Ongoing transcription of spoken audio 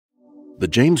The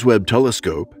James Webb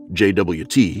Telescope,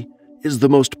 JWST, is the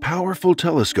most powerful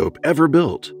telescope ever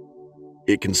built.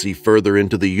 It can see further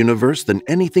into the universe than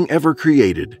anything ever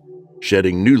created,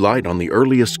 shedding new light on the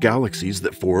earliest galaxies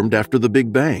that formed after the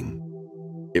Big Bang.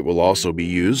 It will also be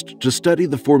used to study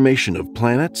the formation of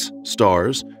planets,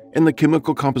 stars, and the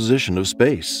chemical composition of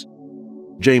space.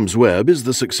 James Webb is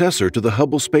the successor to the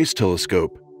Hubble Space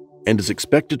Telescope and is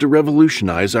expected to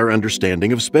revolutionize our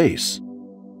understanding of space.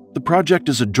 The project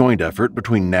is a joint effort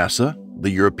between NASA, the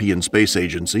European Space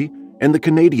Agency, and the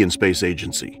Canadian Space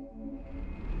Agency.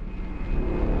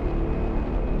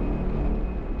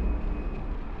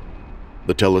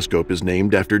 The telescope is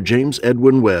named after James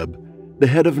Edwin Webb, the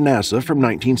head of NASA from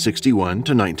 1961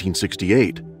 to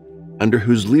 1968, under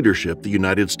whose leadership the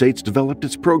United States developed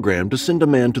its program to send a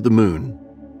man to the moon.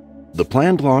 The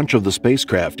planned launch of the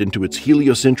spacecraft into its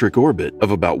heliocentric orbit of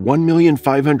about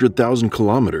 1,500,000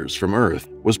 kilometers from Earth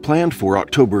was planned for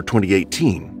October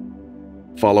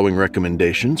 2018. Following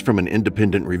recommendations from an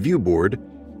independent review board,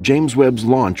 James Webb's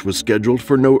launch was scheduled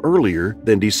for no earlier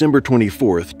than December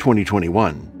 24,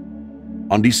 2021.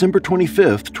 On December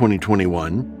 25,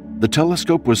 2021, the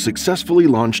telescope was successfully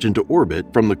launched into orbit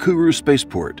from the Kourou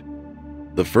spaceport.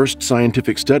 The first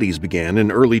scientific studies began in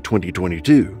early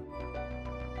 2022.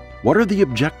 What are the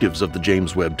objectives of the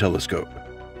James Webb Telescope?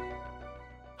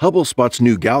 Hubble spots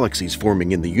new galaxies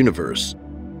forming in the universe.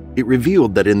 It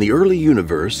revealed that in the early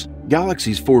universe,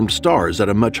 galaxies formed stars at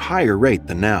a much higher rate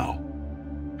than now.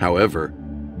 However,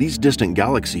 these distant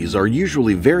galaxies are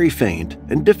usually very faint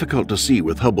and difficult to see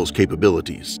with Hubble's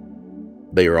capabilities.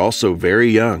 They are also very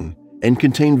young and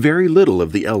contain very little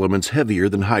of the elements heavier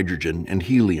than hydrogen and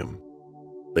helium.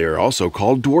 They are also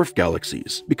called dwarf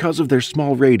galaxies because of their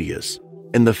small radius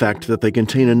and the fact that they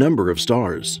contain a number of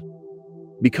stars.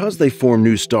 Because they form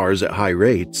new stars at high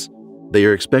rates, they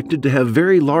are expected to have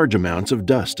very large amounts of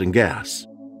dust and gas.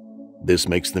 This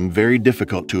makes them very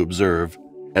difficult to observe,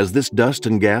 as this dust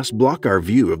and gas block our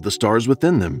view of the stars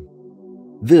within them.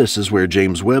 This is where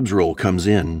James Webb's role comes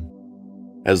in.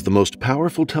 As the most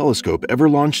powerful telescope ever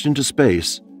launched into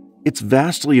space, its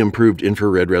vastly improved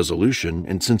infrared resolution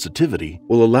and sensitivity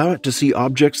will allow it to see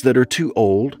objects that are too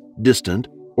old, distant,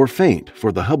 or faint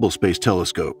for the Hubble Space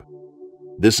Telescope.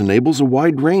 This enables a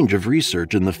wide range of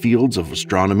research in the fields of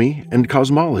astronomy and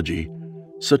cosmology,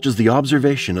 such as the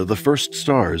observation of the first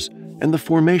stars and the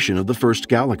formation of the first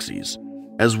galaxies,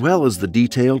 as well as the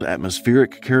detailed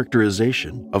atmospheric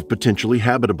characterization of potentially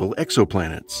habitable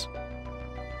exoplanets.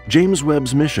 James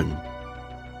Webb's mission.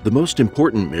 The most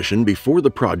important mission before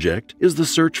the project is the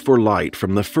search for light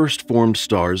from the first formed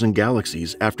stars and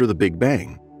galaxies after the Big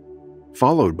Bang,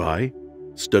 followed by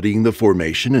studying the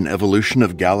formation and evolution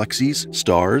of galaxies,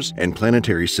 stars, and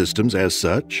planetary systems as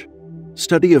such,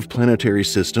 study of planetary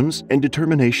systems and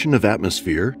determination of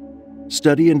atmosphere,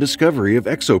 study and discovery of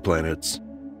exoplanets.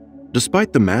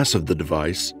 Despite the mass of the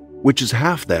device, which is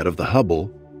half that of the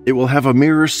Hubble, it will have a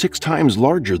mirror 6 times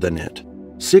larger than it,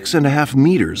 6.5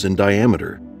 meters in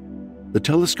diameter. The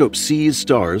telescope sees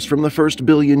stars from the first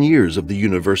billion years of the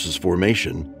universe's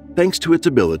formation, thanks to its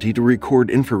ability to record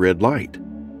infrared light.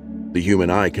 The human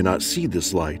eye cannot see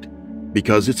this light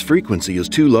because its frequency is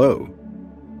too low.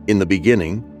 In the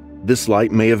beginning, this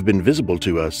light may have been visible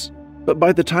to us, but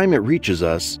by the time it reaches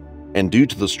us, and due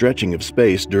to the stretching of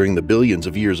space during the billions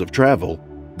of years of travel,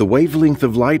 the wavelength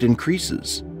of light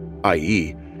increases,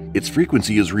 i.e., its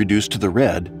frequency is reduced to the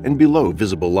red and below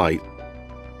visible light.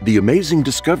 The amazing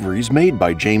discoveries made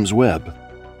by James Webb.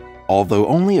 Although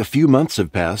only a few months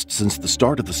have passed since the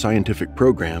start of the scientific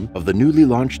program of the newly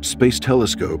launched Space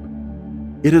Telescope,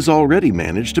 it has already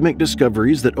managed to make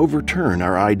discoveries that overturn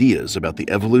our ideas about the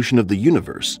evolution of the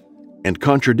universe and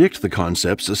contradict the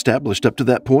concepts established up to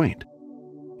that point.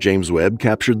 James Webb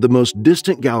captured the most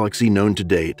distant galaxy known to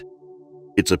date.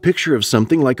 It's a picture of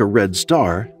something like a red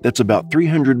star that's about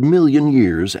 300 million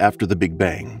years after the Big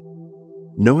Bang.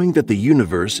 Knowing that the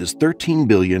universe is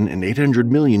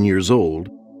 13,800 million years old,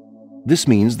 this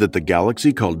means that the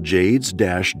galaxy called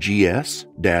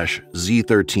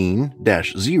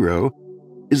JWST-Z13-0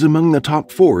 is among the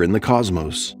top 4 in the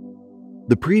cosmos.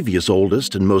 The previous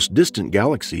oldest and most distant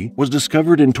galaxy was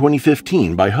discovered in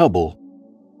 2015 by Hubble.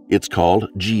 It's called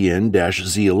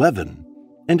GN-Z11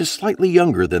 and is slightly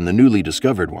younger than the newly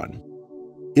discovered one.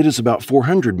 It is about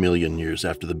 400 million years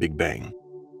after the Big Bang.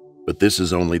 But this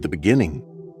is only the beginning.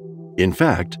 In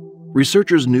fact,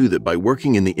 researchers knew that by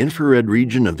working in the infrared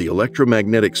region of the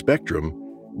electromagnetic spectrum,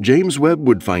 James Webb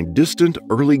would find distant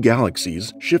early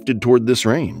galaxies shifted toward this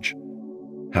range.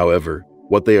 However,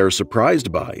 what they are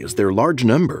surprised by is their large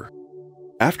number.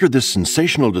 After this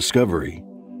sensational discovery,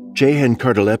 Jehan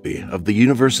Kartalepi of the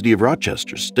University of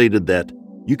Rochester stated that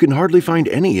you can hardly find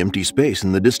any empty space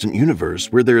in the distant universe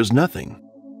where there is nothing.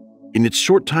 In its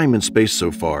short time in space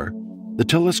so far, the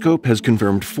telescope has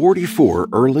confirmed 44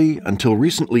 early until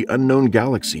recently unknown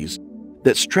galaxies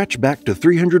that stretch back to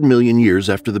 300 million years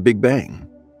after the Big Bang.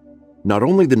 Not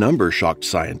only the number shocked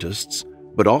scientists,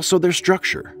 but also their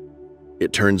structure.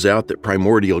 It turns out that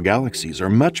primordial galaxies are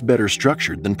much better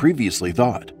structured than previously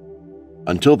thought.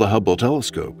 Until the Hubble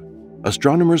telescope,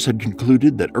 astronomers had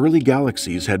concluded that early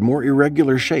galaxies had more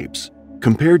irregular shapes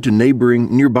compared to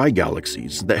neighboring nearby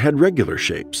galaxies that had regular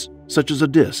shapes, such as a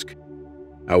disk.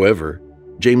 However,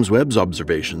 James Webb's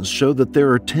observations show that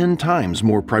there are 10 times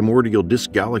more primordial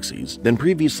disk galaxies than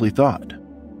previously thought.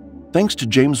 Thanks to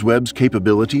James Webb's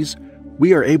capabilities,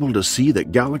 we are able to see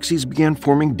that galaxies began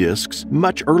forming disks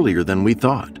much earlier than we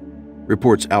thought,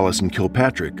 reports Alison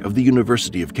Kilpatrick of the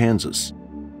University of Kansas.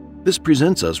 This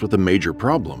presents us with a major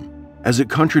problem, as it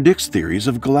contradicts theories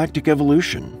of galactic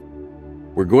evolution.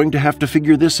 We're going to have to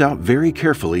figure this out very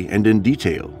carefully and in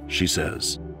detail, she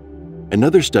says.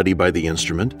 Another study by the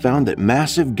instrument found that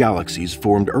massive galaxies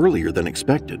formed earlier than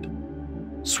expected.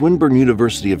 Swinburne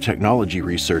University of Technology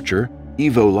researcher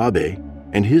Ivo Labe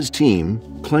and his team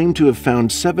claim to have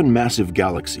found 7 massive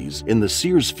galaxies in the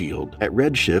Sears field at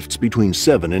redshifts between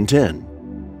 7 and 10.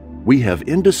 We have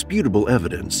indisputable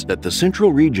evidence that the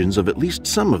central regions of at least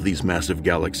some of these massive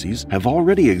galaxies have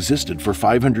already existed for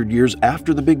 500 years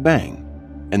after the Big Bang,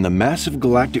 and the massive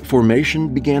galactic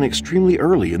formation began extremely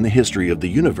early in the history of the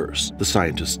universe, the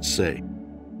scientists say.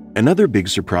 Another big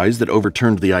surprise that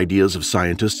overturned the ideas of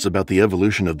scientists about the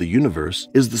evolution of the universe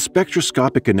is the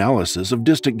spectroscopic analysis of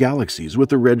distant galaxies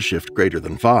with a redshift greater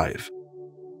than 5.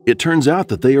 It turns out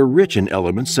that they are rich in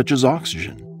elements such as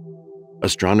oxygen.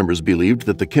 Astronomers believed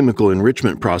that the chemical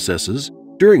enrichment processes,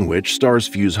 during which stars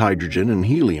fuse hydrogen and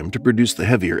helium to produce the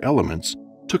heavier elements,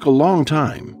 took a long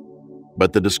time.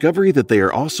 But the discovery that they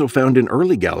are also found in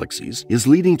early galaxies is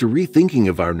leading to rethinking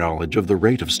of our knowledge of the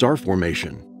rate of star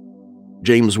formation.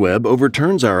 James Webb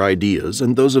overturns our ideas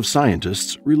and those of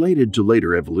scientists related to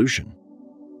later evolution.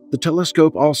 The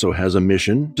telescope also has a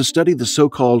mission to study the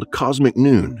so-called cosmic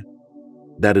noon.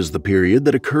 That is the period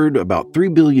that occurred about 3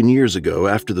 billion years ago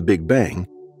after the Big Bang,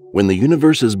 when the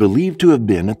universe is believed to have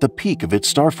been at the peak of its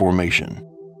star formation.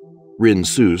 Rin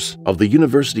Soos of the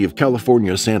University of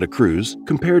California, Santa Cruz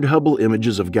compared Hubble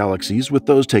images of galaxies with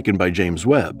those taken by James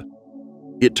Webb.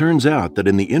 It turns out that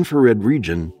in the infrared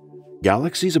region,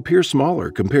 galaxies appear smaller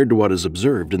compared to what is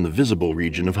observed in the visible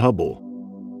region of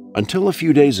Hubble. Until a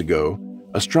few days ago,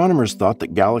 astronomers thought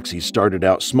that galaxies started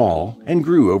out small and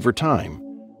grew over time,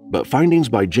 but findings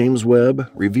by James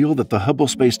Webb reveal that the Hubble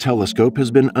Space Telescope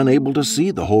has been unable to see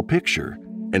the whole picture,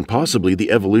 and possibly the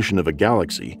evolution of a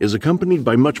galaxy is accompanied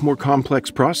by much more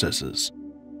complex processes.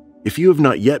 If you have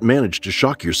not yet managed to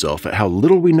shock yourself at how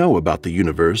little we know about the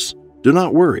universe, do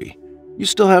not worry. You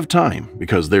still have time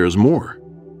because there is more.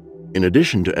 In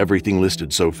addition to everything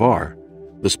listed so far,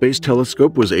 the Space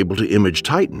Telescope was able to image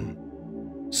Titan.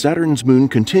 Saturn's moon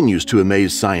continues to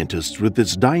amaze scientists with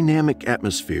its dynamic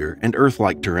atmosphere and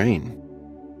Earth-like terrain.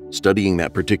 Studying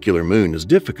that particular moon is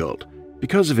difficult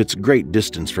because of its great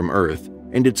distance from Earth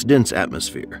and its dense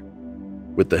atmosphere.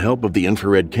 With the help of the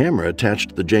infrared camera attached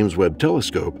to the James Webb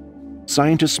Telescope,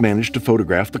 scientists managed to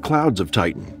photograph the clouds of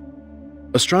Titan.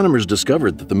 Astronomers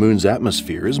discovered that the moon's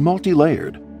atmosphere is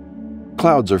multi-layered.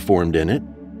 Clouds are formed in it,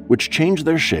 which change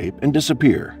their shape and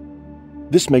disappear.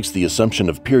 This makes the assumption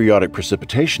of periodic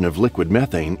precipitation of liquid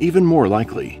methane even more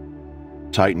likely.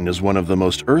 Titan is one of the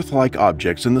most Earth-like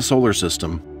objects in the solar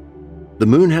system. The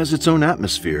moon has its own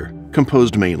atmosphere,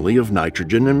 composed mainly of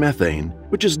nitrogen and methane,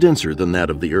 which is denser than that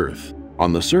of the Earth.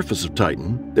 On the surface of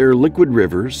Titan, there are liquid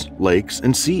rivers, lakes,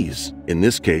 and seas, in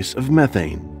this case of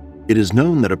methane. It is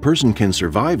known that a person can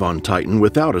survive on Titan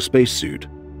without a spacesuit.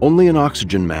 Only an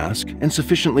oxygen mask and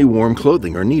sufficiently warm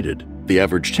clothing are needed. The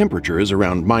average temperature is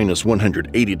around minus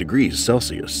 180 degrees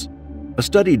Celsius. A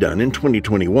study done in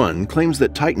 2021 claims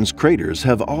that Titan's craters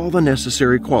have all the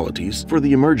necessary qualities for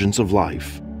the emergence of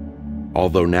life.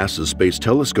 Although NASA's Space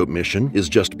Telescope mission is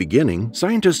just beginning,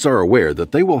 scientists are aware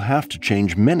that they will have to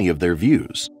change many of their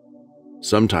views.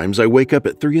 Sometimes I wake up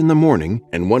at 3 in the morning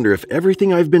and wonder if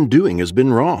everything I've been doing has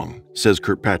been wrong, says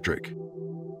Kirkpatrick.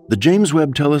 The James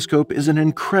Webb Telescope is an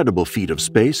incredible feat of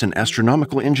space and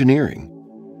astronomical engineering.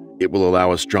 It will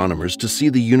allow astronomers to see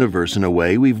the universe in a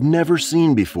way we've never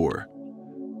seen before.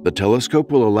 The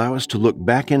telescope will allow us to look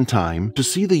back in time to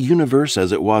see the universe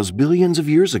as it was billions of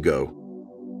years ago.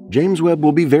 James Webb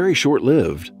will be very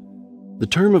short-lived. The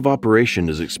term of operation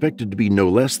is expected to be no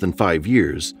less than 5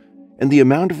 years, and the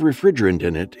amount of refrigerant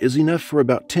in it is enough for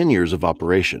about 10 years of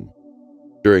operation.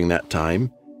 During that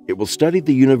time, it will study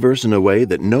the universe in a way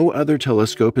that no other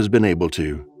telescope has been able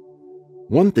to.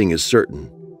 One thing is certain: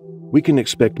 we can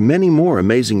expect many more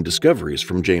amazing discoveries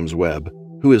from James Webb,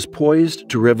 who is poised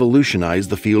to revolutionize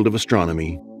the field of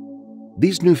astronomy.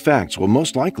 These new facts will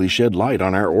most likely shed light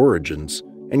on our origins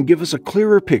and give us a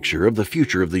clearer picture of the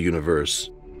future of the universe.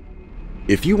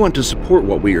 If you want to support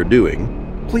what we are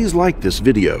doing, please like this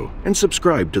video and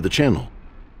subscribe to the channel.